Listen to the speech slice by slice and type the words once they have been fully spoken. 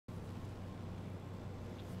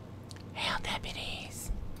Male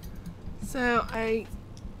deputies. So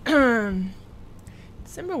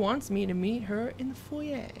December wants me to meet her in the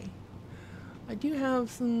foyer. I do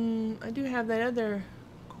have that other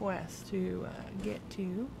quest to get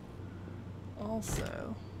to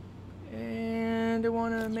also. And I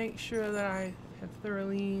want to make sure that I have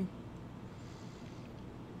thoroughly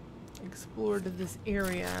explored this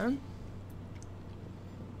area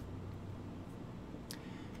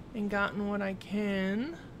and gotten what I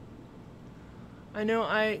can. I know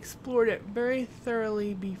I explored it very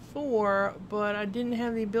thoroughly before, but I didn't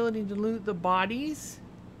have the ability to loot the bodies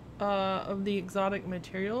of the exotic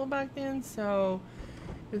material back then, so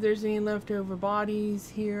if there's any leftover bodies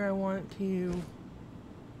here, I want to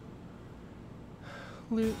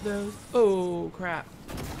loot those. Oh crap.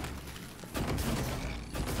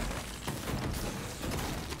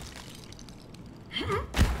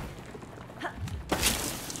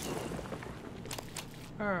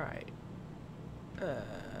 Alright.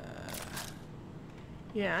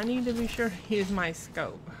 Yeah, I need to be sure to use my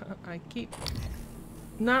scope. I keep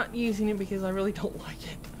not using it because I really don't like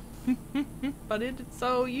it. But it's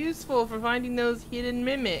so useful for finding those hidden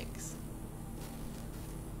mimics.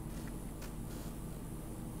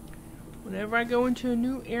 Whenever I go into a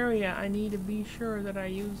new area, I need to be sure that I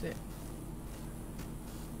use it.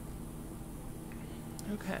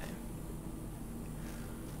 Okay.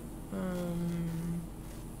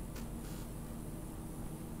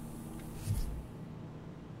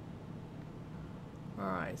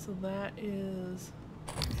 Alright, so that is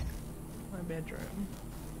my bedroom.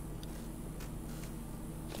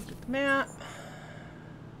 Look at the map.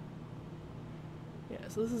 Yeah,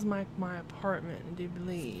 so this is my apartment, I do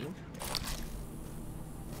believe.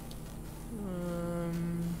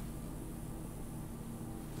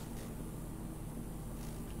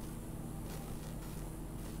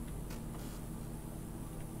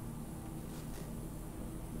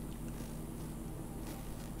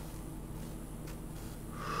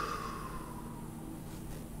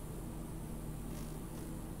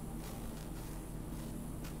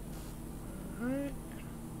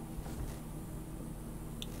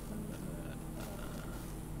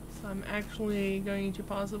 I'm actually going to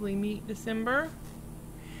possibly meet December.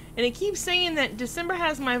 And it keeps saying that December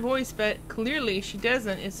has my voice, but clearly she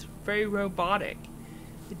doesn't. It's very robotic.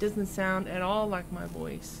 It doesn't sound at all like my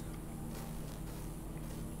voice.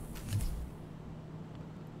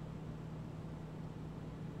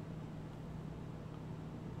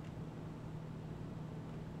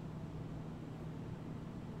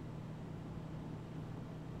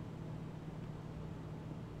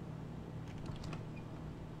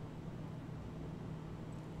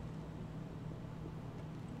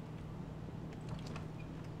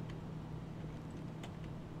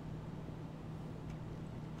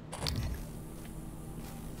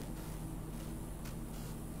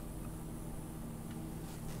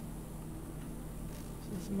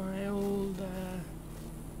 My old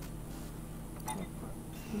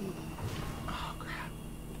oh crap.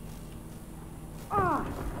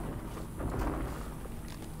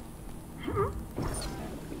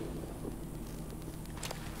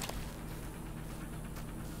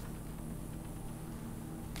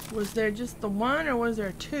 Was there just the one or was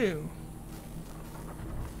there two?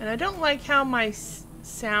 And I don't like how my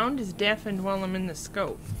sound is deafened while I'm in the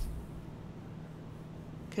scope.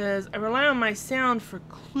 Because I rely on my sound for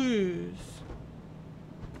clues.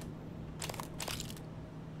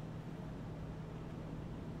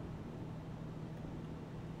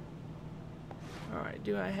 Alright,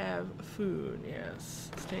 do I have food? Yes.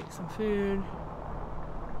 Let's take some food.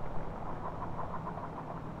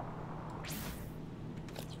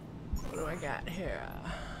 What do I got here?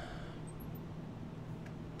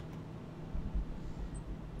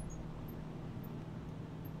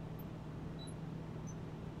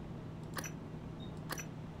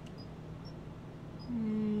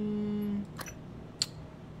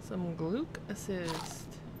 Some gluc assist.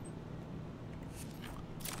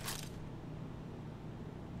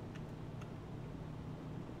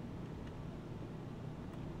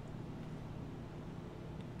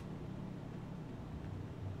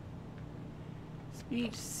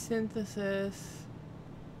 Speech synthesis.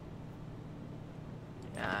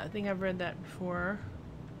 Yeah, I think I've read that before.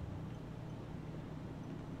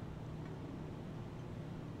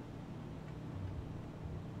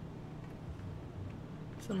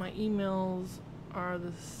 So my emails are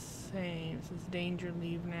the same. It says danger,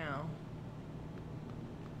 leave now.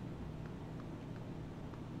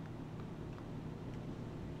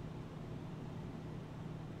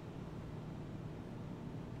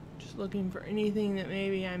 Just looking for anything that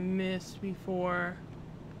maybe I missed before.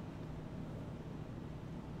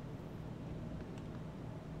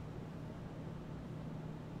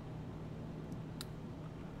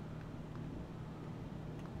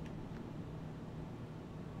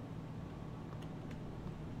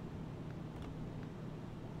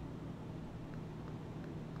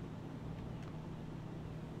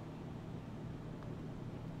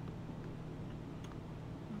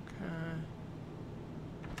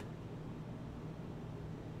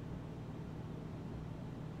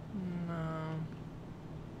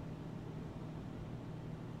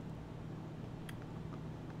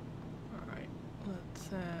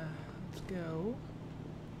 go.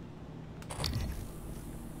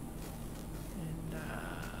 And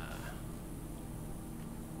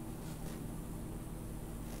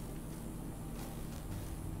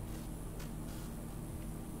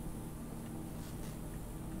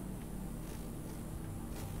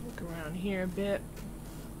look around here a bit.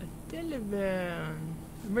 A telephone.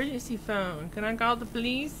 Emergency phone. Can I call the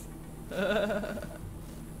police? Let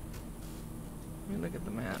me look at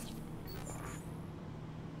the map.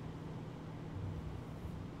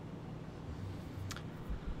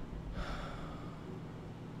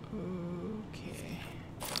 Okay.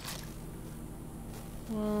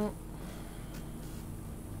 Well,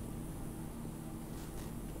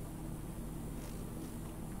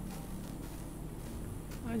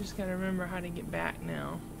 I just gotta remember how to get back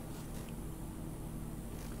now.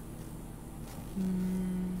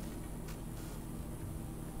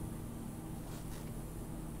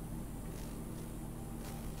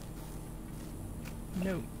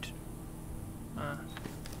 Note.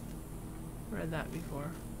 Read that before.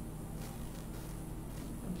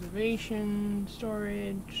 Observation,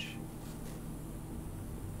 storage.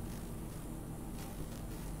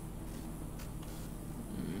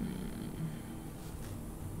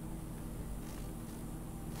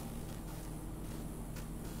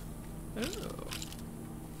 Oh.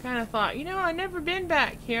 Kind of thought, you know, I've never been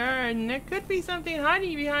back here, and there could be something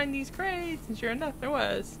hiding behind these crates, and sure enough, there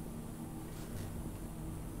was.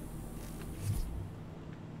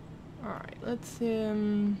 Alright, let's,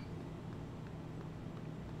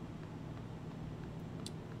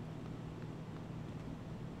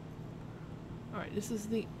 Alright, this is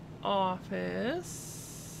the office.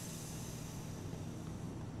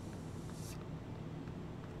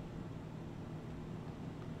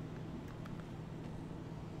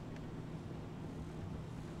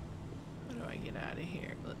 How do I get out of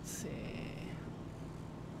here? Let's see.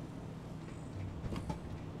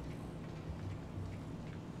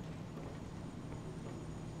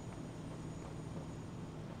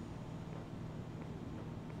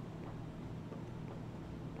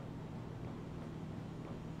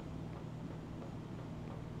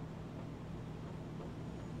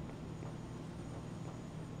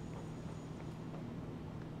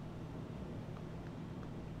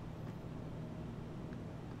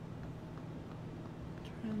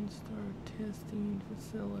 Start testing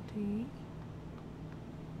facility.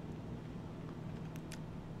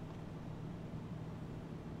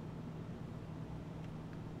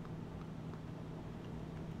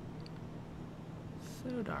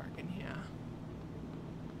 So dark in here.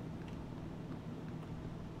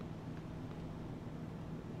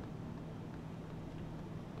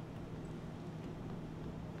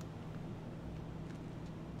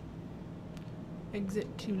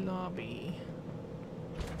 Exit to lobby.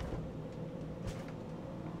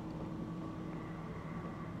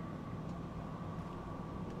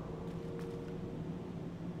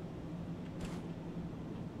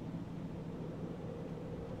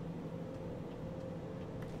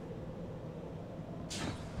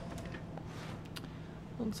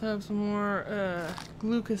 Let's have some more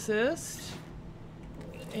glucosist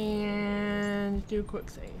and do a quick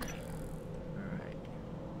save. Alright.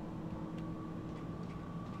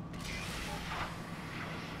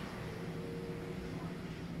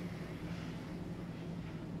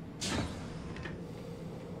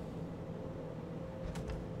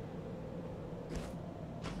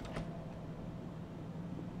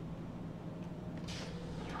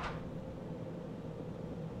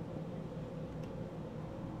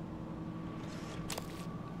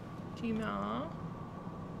 Tina.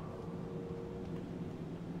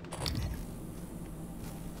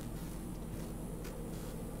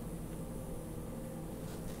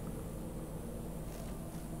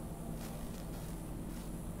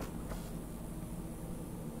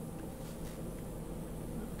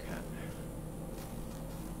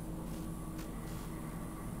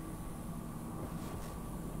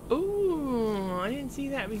 Ooh, I didn't see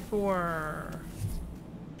that before.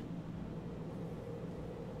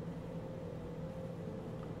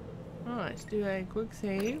 Oh, let's do a quick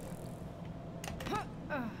save.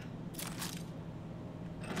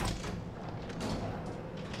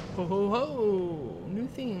 Ho ho ho! New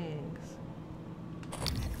things.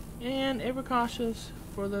 And ever cautious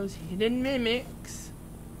for those hidden mimics.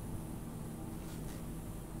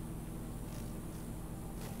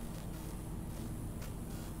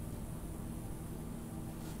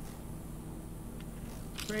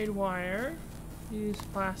 Braid wire. Use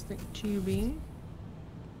plastic tubing.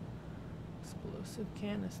 Explosive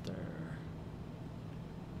canister.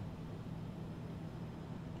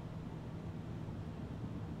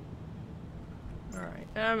 Alright.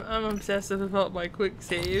 I'm obsessive about my quick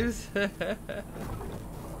saves. Alright,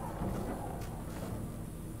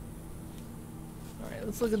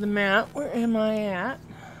 let's look at the map. Where am I at?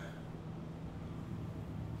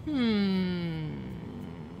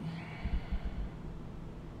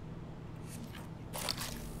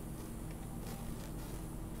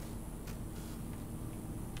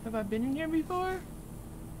 Have I been in here before?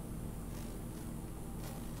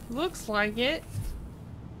 Looks like it.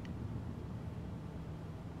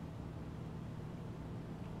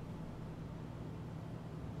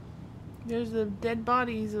 There's the dead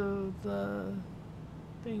bodies of the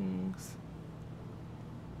things.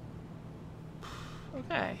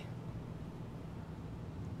 Okay.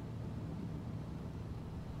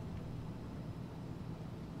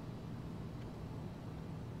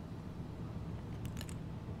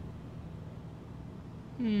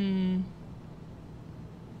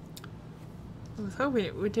 I was hoping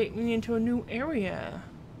it would take me into a new area.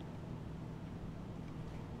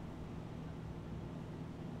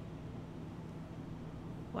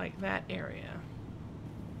 Like that area.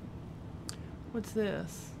 What's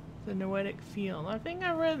this? The noetic field. I think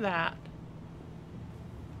I read that.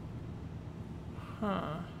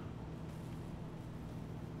 Huh.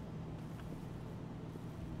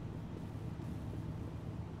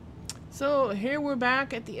 So here we're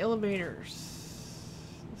back at the elevators.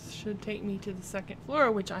 This should take me to the second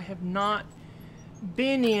floor, which I have not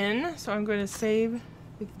been in. So I'm going to save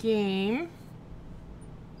the game.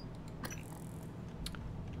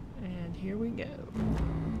 And here we go.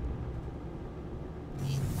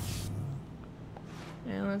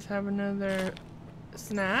 And let's have another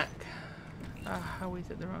snack. Ah, I always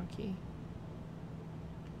hit the wrong key.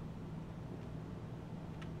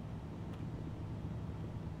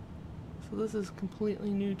 So this is completely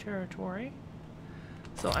new territory.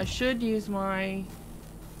 So I should use my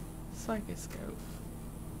psychoscope.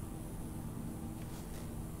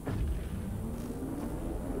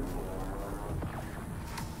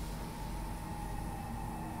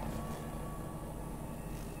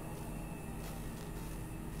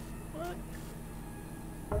 What?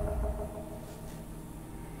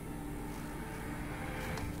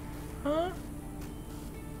 Huh?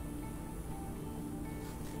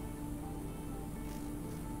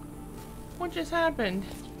 What just happened?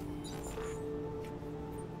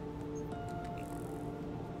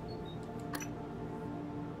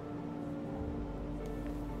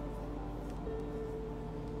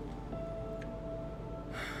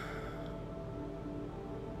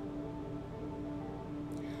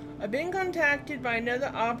 I've been contacted by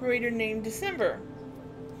another operator named December.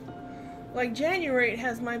 Like January, it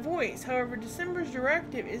has my voice. However, December's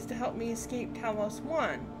directive is to help me escape Talos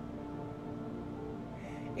 1.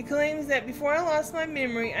 It claims that before I lost my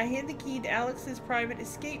memory, I hid the key to Alex's private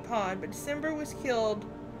escape pod, but December was killed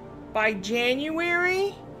by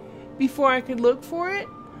January before I could look for it.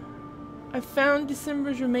 I found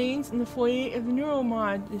December's remains in the foyer of the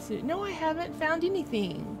Neuromod. No, I haven't found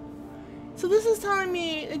anything. So this is telling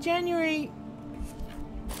me that January...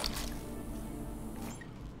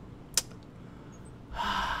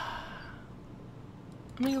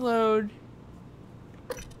 Let me load.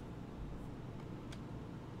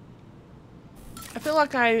 I feel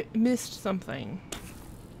like I missed something.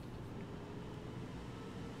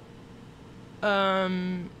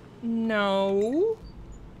 No.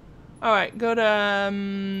 Alright, go to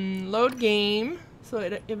load game. So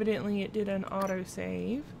evidently it did an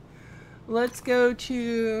autosave. Let's go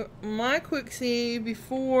to my quick save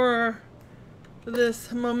before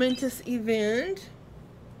this momentous event.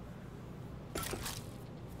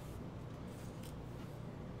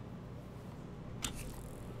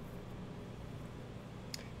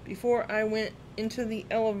 Before I went into the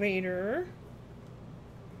elevator.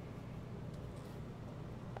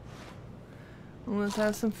 Let's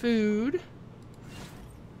have some food.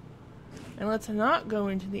 And let's not go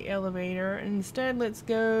into the elevator. Instead, let's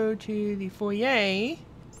go to the foyer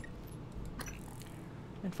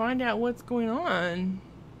and find out what's going on.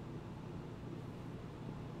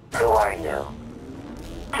 Who are you?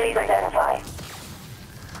 Please identify.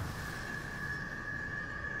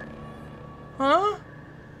 Huh?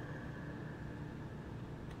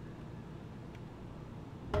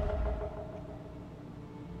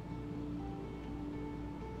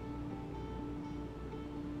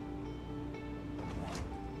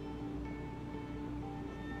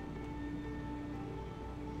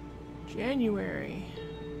 January.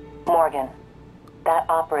 Morgan, that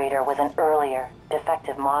operator was an earlier,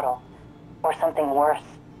 defective model. Or something worse.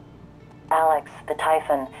 Alex, the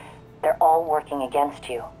Typhon, they're all working against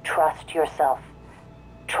you. Trust yourself.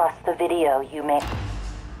 Trust the video you made.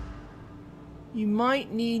 You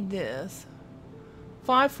might need this.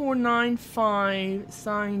 5495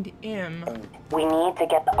 signed M. We need to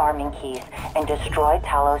get the arming keys and destroy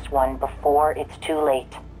Talos 1 before it's too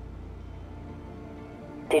late.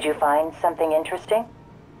 Did you find something interesting?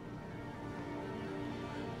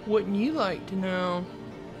 Wouldn't you like to know?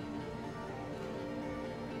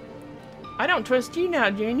 I don't trust you now,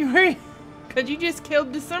 January, because you just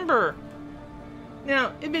killed December.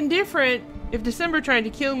 Now, it'd been different if December tried to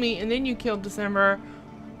kill me and then you killed December.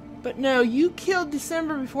 But no, you killed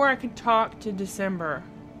December before I could talk to December.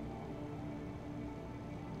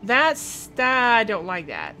 I don't like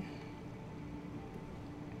that.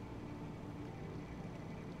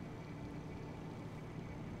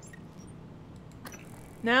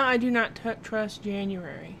 Now I do not trust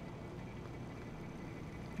January.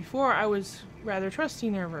 Before I was rather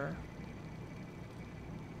trusting of her.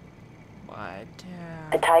 What?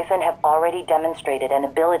 The Typhon have already demonstrated an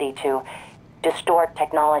ability to distort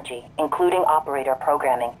technology, including operator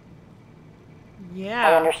programming. Yeah.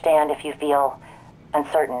 I understand if you feel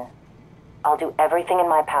uncertain. I'll do everything in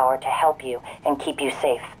my power to help you and keep you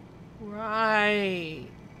safe. Right.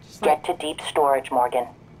 Just Get to deep storage, Morgan.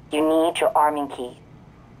 You need your arming key.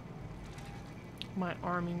 My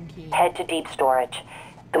arming key. Head to deep storage.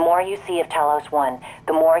 The more you see of Talos 1,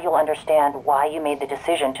 the more you'll understand why you made the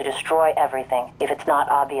decision to destroy everything, if it's not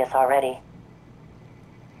obvious already.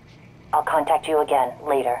 I'll contact you again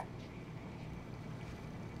later.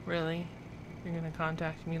 Really? You're gonna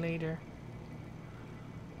contact me later?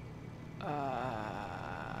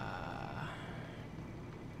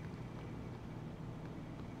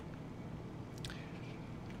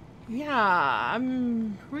 Yeah,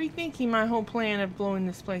 I'm rethinking my whole plan of blowing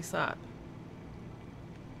this place up.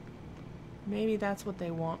 Maybe that's what they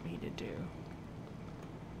want me to do.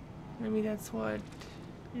 Maybe that's what,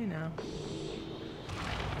 you know.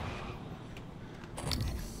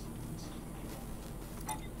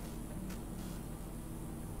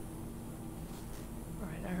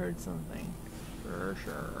 Alright, I heard something. For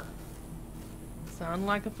sure. Sound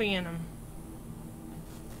like a phantom.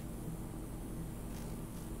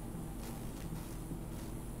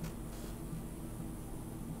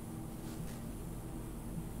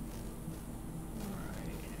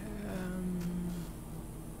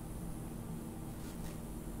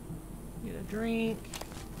 Drink,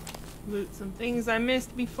 loot some things I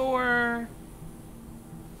missed before.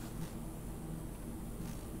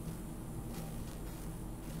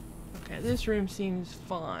 Okay, this room seems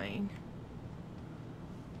fine.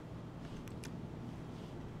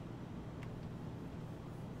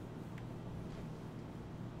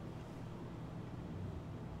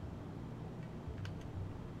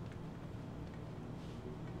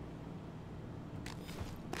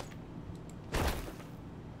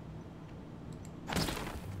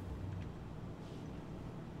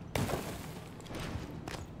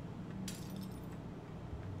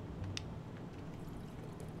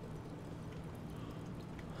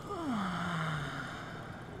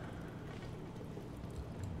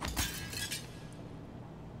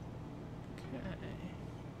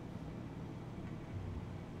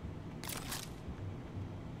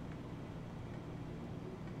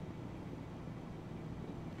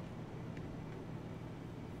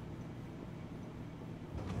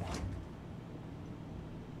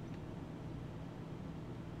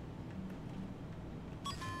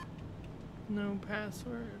 No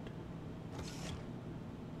password.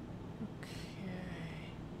 Okay.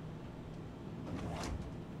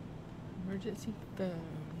 Emergency phone.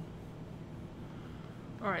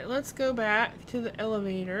 Alright, let's go back to the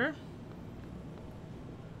elevator.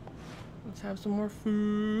 Let's have some more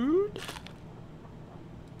food.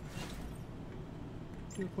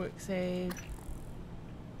 Do a quick save.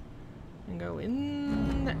 And go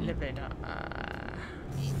in the elevator.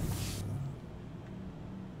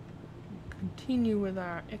 Continue with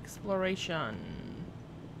our exploration.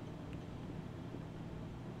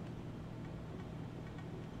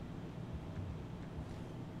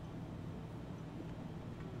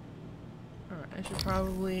 Alright, I should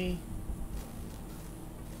probably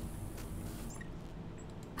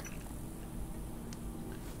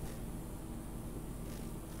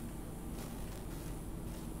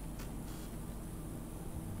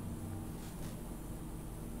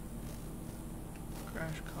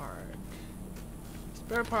crash card.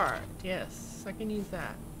 Spare part, yes, I can use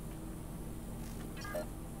that. A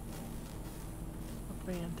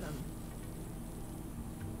phantom.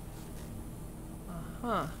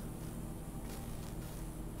 Uh-huh.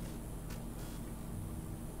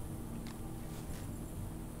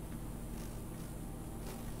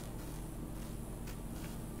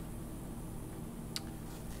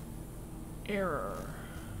 Error.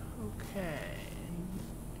 Okay.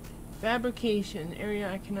 Fabrication.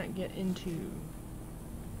 Area I cannot get into.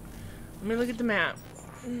 Let me look at the map.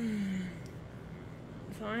 So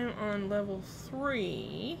I am on level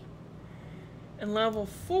 3. And level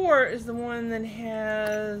 4 is the one that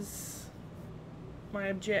has my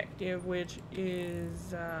objective, which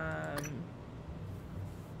is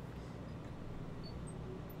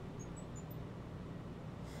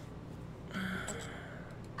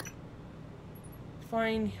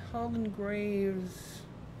find Holland Graves'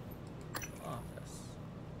 office,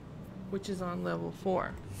 which is on level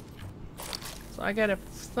 4. So I gotta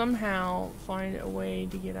somehow find a way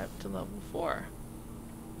to get up to level 4.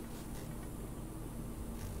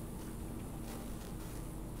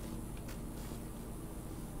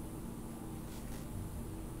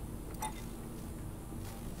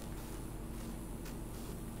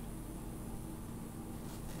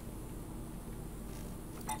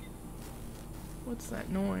 What's that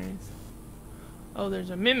noise? Oh, there's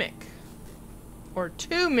a mimic. Or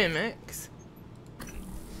 2 mimics.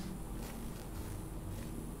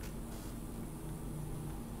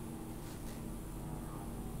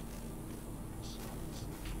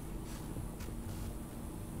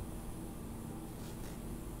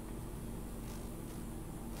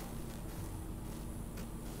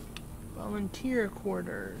 Volunteer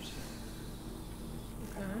quarters.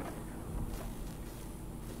 Okay.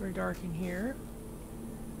 Very dark in here.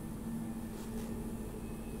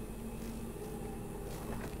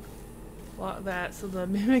 Lock that so the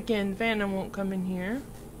mimic and phantom won't come in here.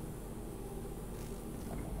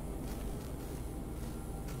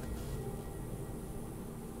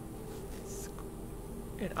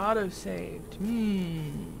 It auto-saved.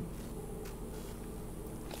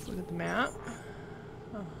 Let's look at the map.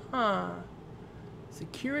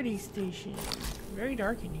 Security station. Very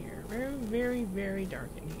dark in here. Very, very, very dark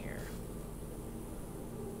in here.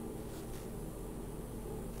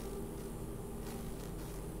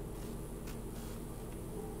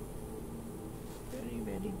 Very,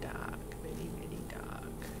 very dark. Very, very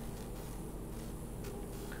dark.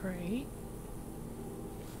 Crate.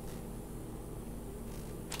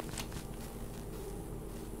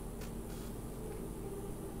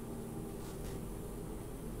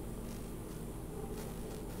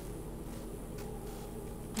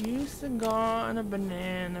 Use cigar and a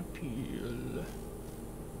banana peel.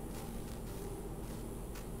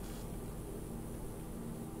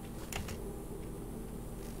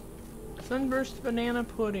 Sunburst banana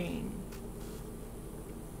pudding.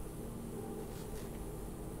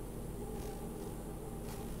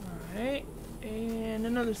 Alright, and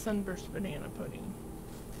another sunburst banana pudding.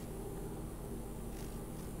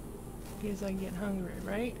 In case I get hungry,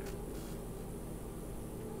 right?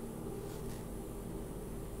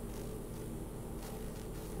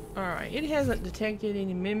 Alright, it hasn't detected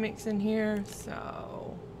any mimics in here,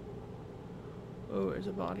 so... Oh, there's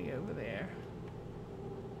a body over there.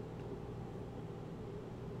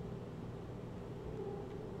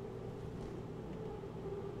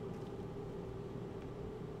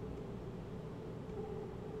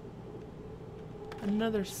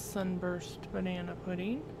 Another sunburst banana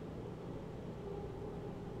pudding.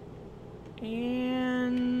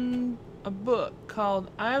 And a book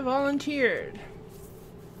called I Volunteered.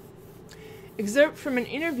 Excerpt from an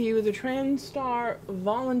interview with a TranStar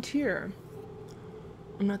volunteer.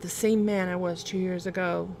 I'm not the same man I was 2 years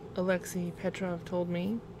ago, Alexei Petrov told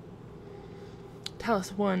me.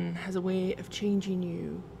 Talos 1 has a way of changing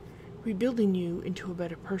you, rebuilding you into a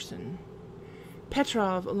better person.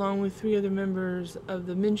 Petrov, along with 3 other members of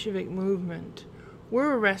the Menshevik movement,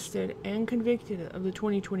 were arrested and convicted of the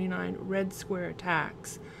 2029 Red Square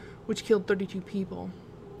attacks, which killed 32 people.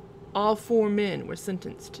 All 4 men were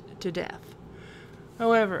sentenced to death.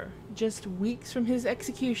 However, just weeks from his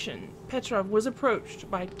execution, Petrov was approached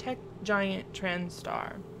by tech giant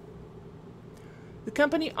TranStar. The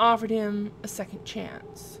company offered him a second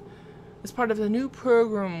chance. As part of the new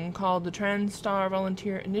program called the TranStar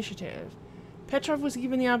Volunteer Initiative, Petrov was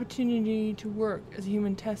given the opportunity to work as a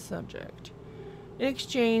human test subject in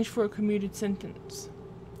exchange for a commuted sentence.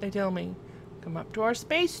 They tell me, come up to our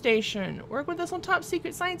space station, work with us on top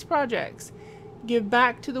secret science projects, give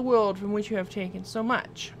back to the world from which you have taken so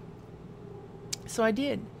much. So I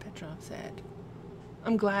did, Petrov said.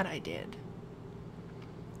 I'm glad I did.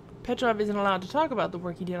 Petrov isn't allowed to talk about the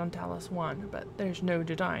work he did on Talos 1, but there's no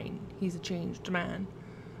denying he's a changed man.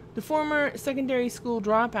 The former secondary school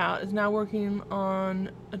dropout is now working on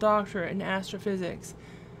a doctorate in astrophysics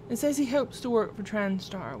and says he hopes to work for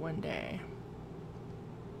TranStar one day.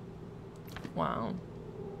 Wow.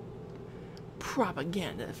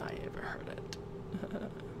 Propaganda if I ever heard it.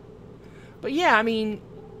 But yeah, I mean,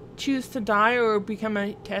 choose to die or become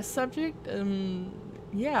a test subject?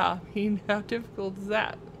 Yeah, I mean, how difficult is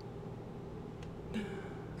that?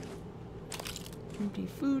 Empty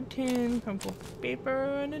food tin, crumpled paper,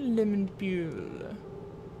 and a lemon peel.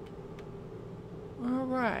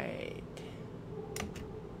 Alright.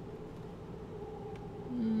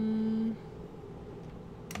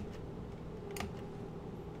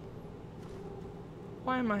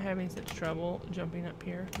 Why am I having such trouble jumping up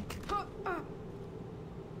here?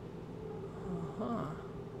 Uh-huh.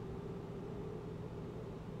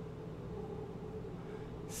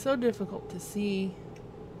 So difficult to see.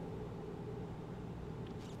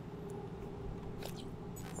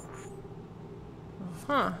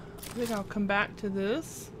 Uh-huh. I think I'll come back to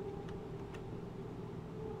this.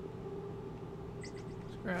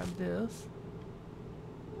 Let's grab this.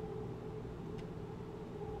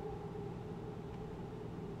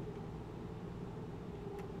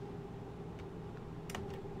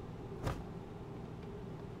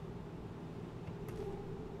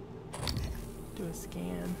 Do a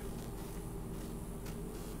scan.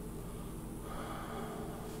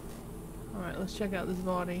 Alright, let's check out this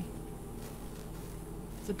body.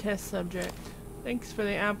 It's a test subject. Thanks for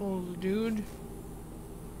the apples, dude.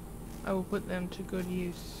 I will put them to good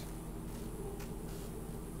use.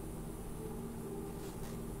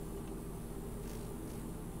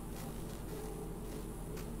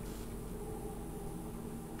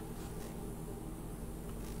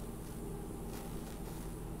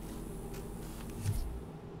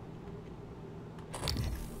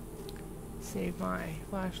 Save my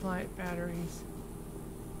flashlight batteries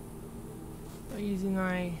by using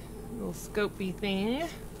my little scopey thing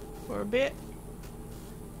for a bit.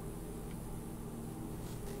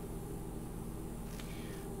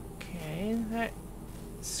 Okay, that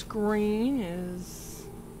screen is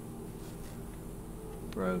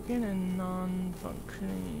broken and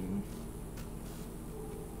non-functioning.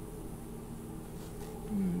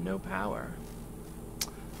 No power.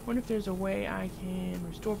 Wonder if there's a way I can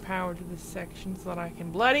restore power to this section so that I can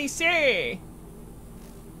bloody see!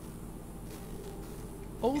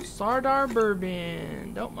 Old Sardar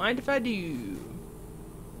bourbon. Don't mind if I do.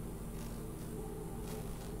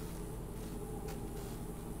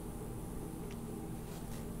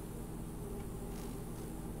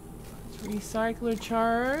 Recycler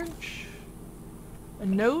charge. A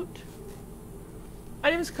note.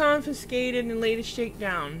 Items confiscated and latest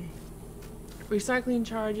shakedown. Recycling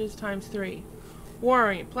charges ×3.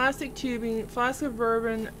 Warning. Plastic tubing. Flask of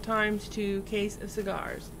bourbon ×2. Case of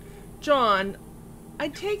cigars. John, I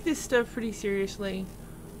take this stuff pretty seriously.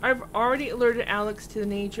 I've already alerted Alex to the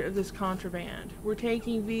nature of this contraband. We're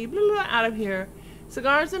taking the blah blah out of here.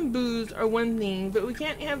 Cigars and booze are one thing, but we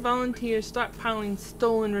can't have volunteers stockpiling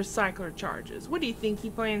stolen recycler charges. What do you think he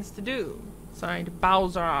plans to do? Signed,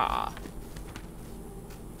 Bowser.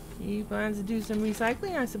 He plans to do some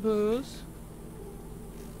recycling, I suppose.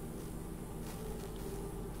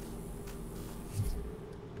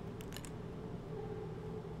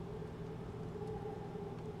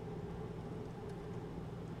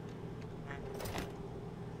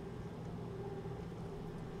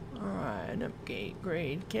 An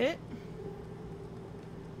upgrade kit.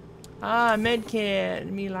 Ah, med kit.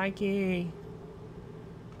 Me likey.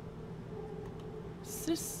 It's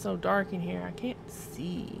just so dark in here. I can't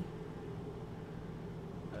see.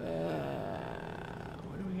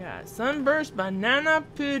 What do we got? Sunburst banana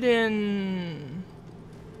pudding.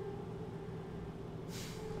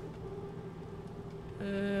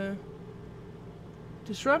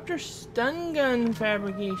 Disruptor stun gun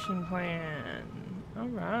fabrication plan. All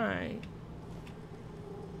right.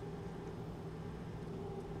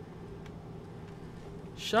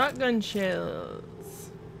 Shotgun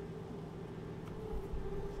shells.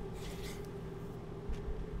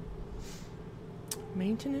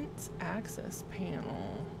 Maintenance access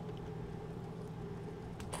panel.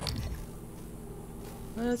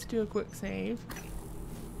 Let's do a quick save.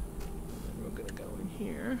 And we're gonna go in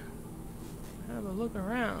here. Have a look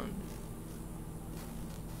around.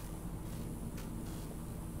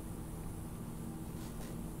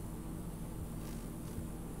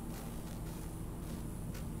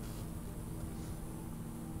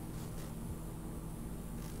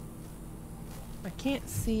 I can't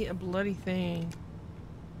see a bloody thing.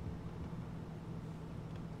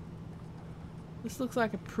 This looks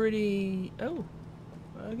like a pretty... Oh,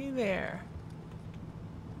 looky there.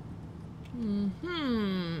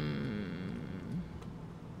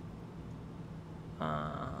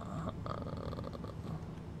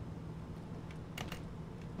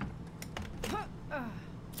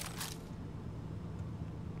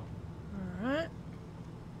 Alright.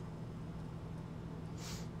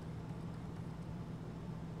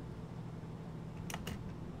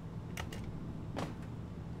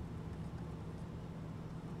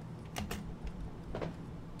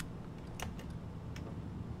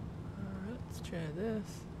 Try this.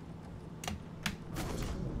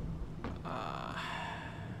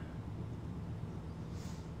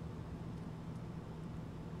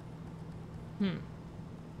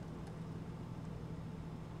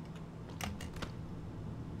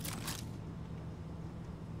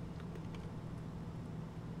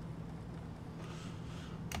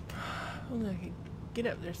 Only I could get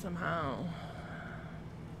up there somehow.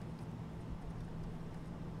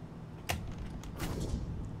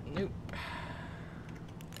 Nope.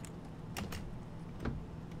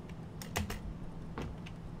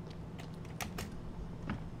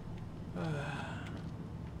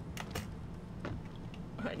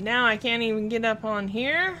 Now I can't even get up on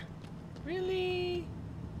here? Really?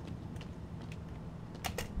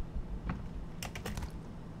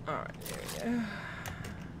 Alright, there we go.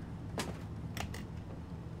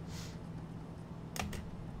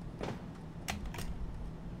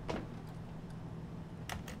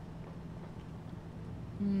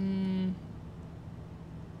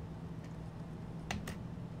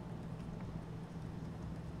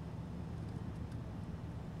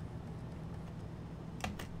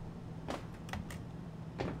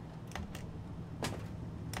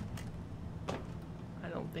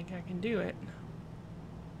 I think I can do it.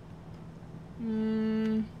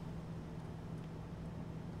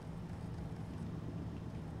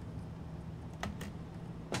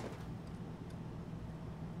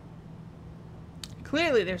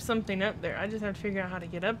 Clearly there's something up there. I just have to figure out how to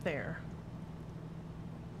get up there.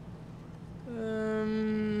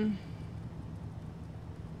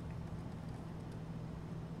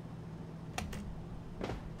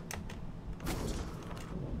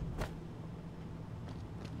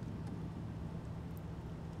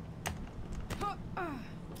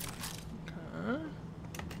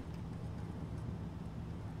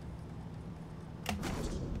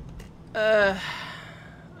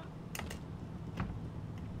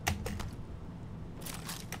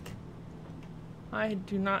 I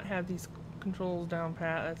do not have these controls down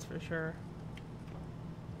pat, that's for sure.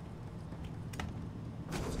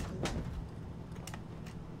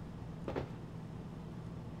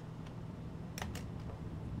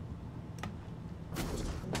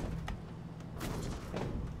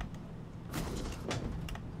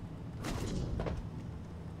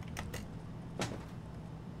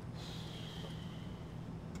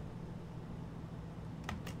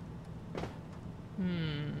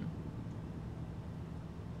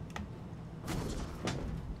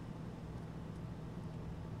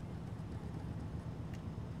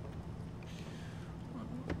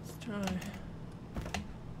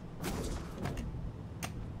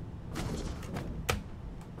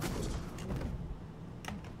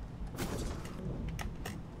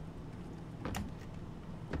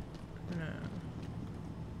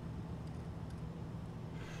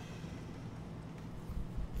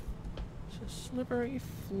 Slippery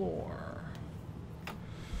floor.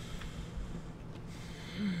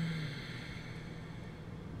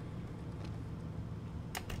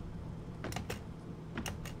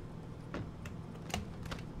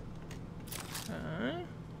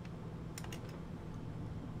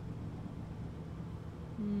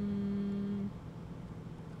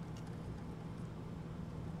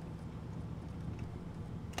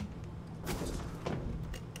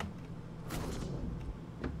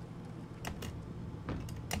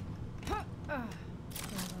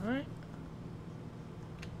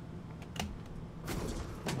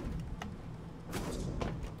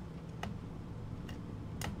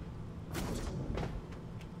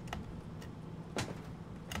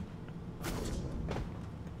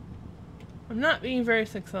 I'm not being very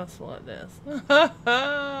successful at this.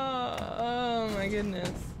 Oh my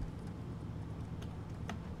goodness.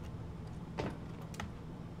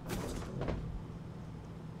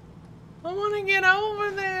 I want to get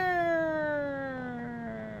over there.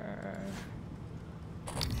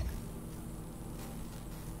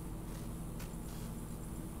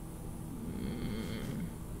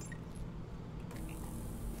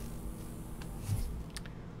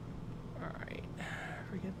 All right,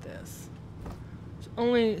 forget this. There's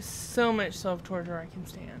only so much self-torture I can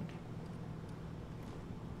stand.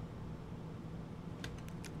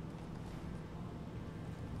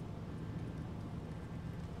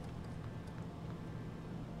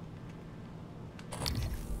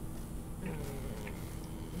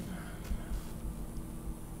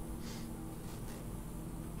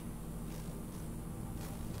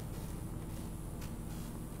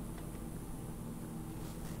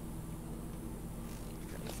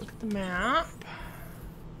 Look at the map.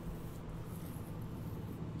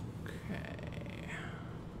 Okay.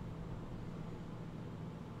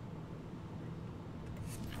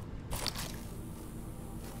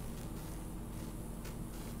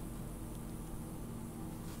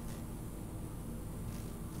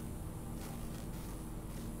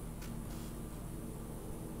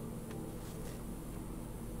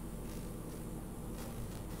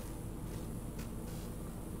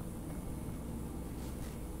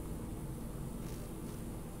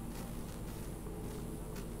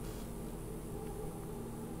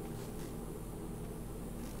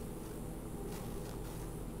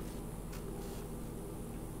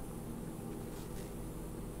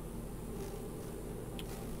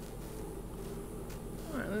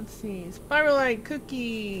 Let's see. Spiralite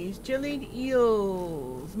cookies, jellied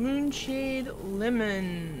eels, moonshade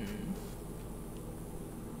lemon.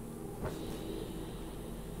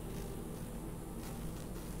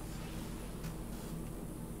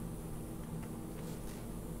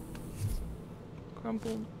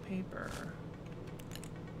 Crumpled paper.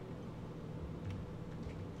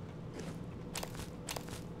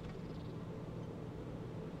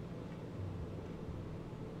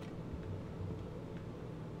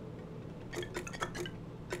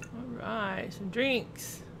 Alright, some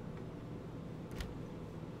drinks.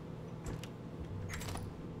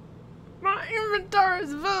 My inventory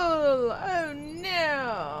is full! Oh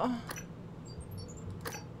no!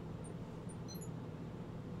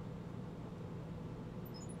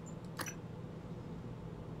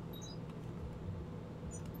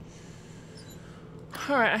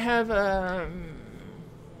 Alright, I have a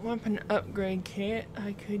weapon upgrade kit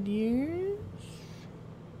I could use.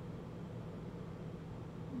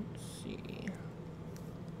 Let's see.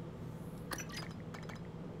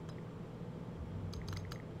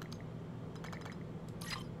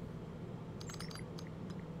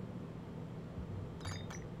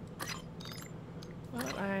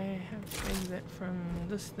 Well, I have to exit from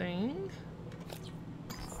this thing.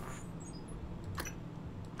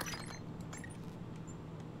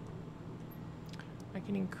 I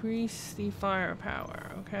can increase the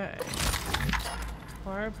firepower. Okay.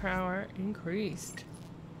 Firepower increased.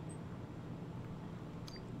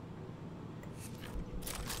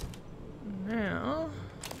 Now,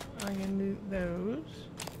 I can loot those.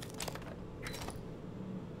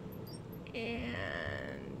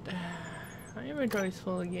 And my inventory's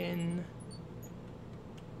full again.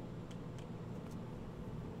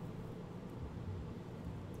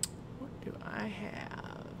 What do I have?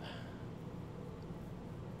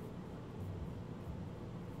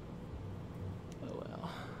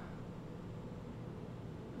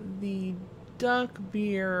 The duck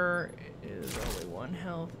beer is only 1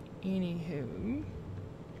 health, anywho.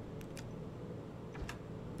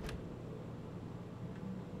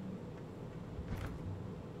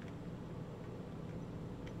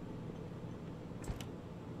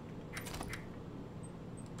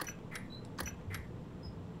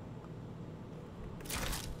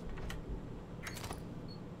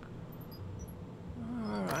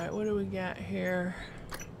 Alright, what do we got here?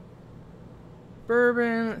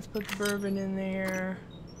 Bourbon, let's put the bourbon in there.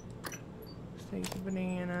 Let's take the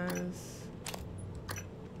bananas.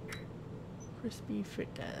 Crispy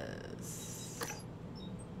fritters.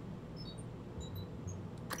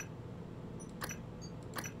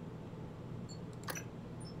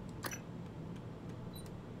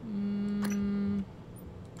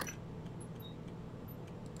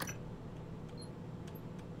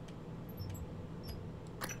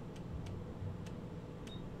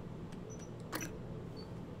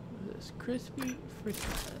 Crispy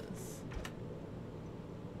fritters.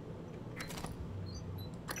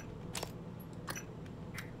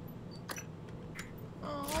 Oh,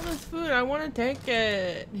 all this food, I want to take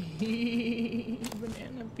it.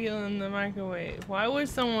 Banana peel in the microwave. Why would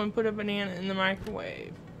someone put a banana in the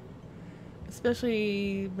microwave?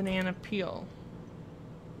 Especially banana peel.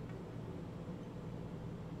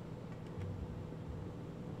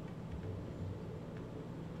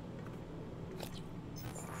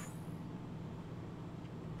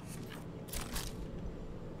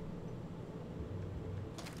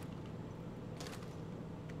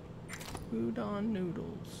 Udon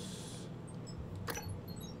noodles.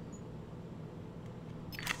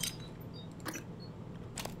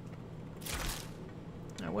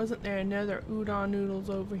 Now, wasn't there another udon noodles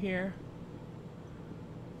over here?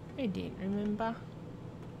 I didn't remember.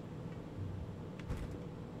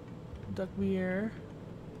 Duck beer.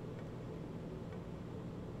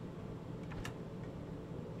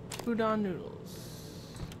 Udon noodles.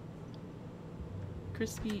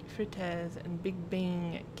 Crispy fritters and Big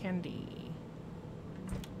Bang candy.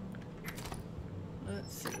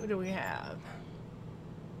 Let's see, what do we have?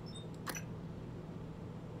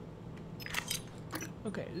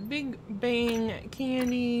 Okay, the Big Bang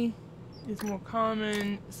candy is more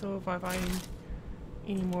common, so if I find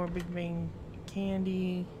any more Big Bang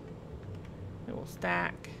candy, it will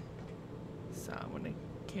stack. So I'm going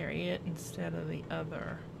to carry it instead of the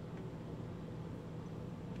other.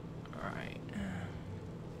 Alright.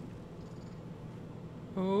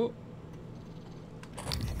 Oh.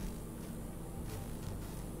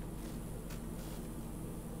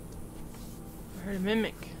 I heard a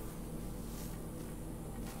mimic.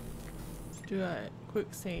 Do a quick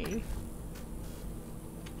save.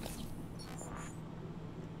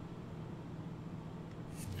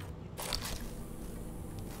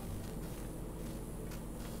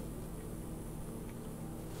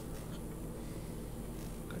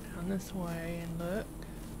 around this way and look.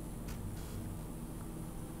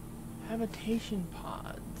 Habitation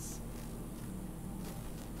pods.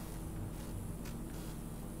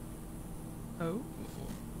 Oh.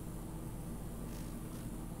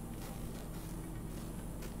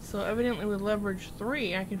 So evidently with leverage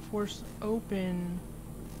 3, I can force open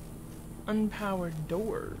unpowered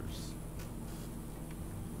doors.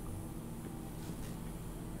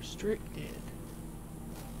 Restricted.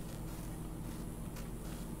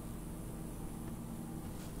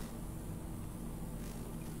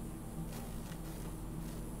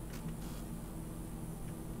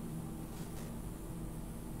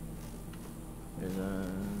 There's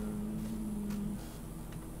a...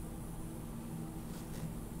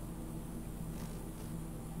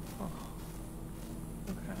 Oh.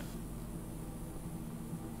 Okay.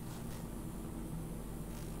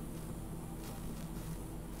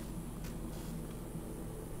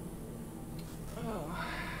 Oh.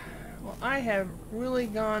 Well, I have really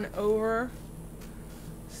gone over,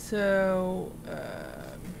 so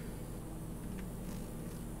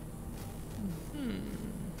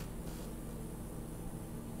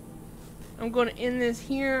I'm going to end this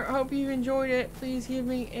here. I hope you've enjoyed it. Please give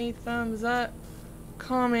me a thumbs up,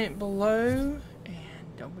 comment below, and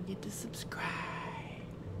don't forget to subscribe.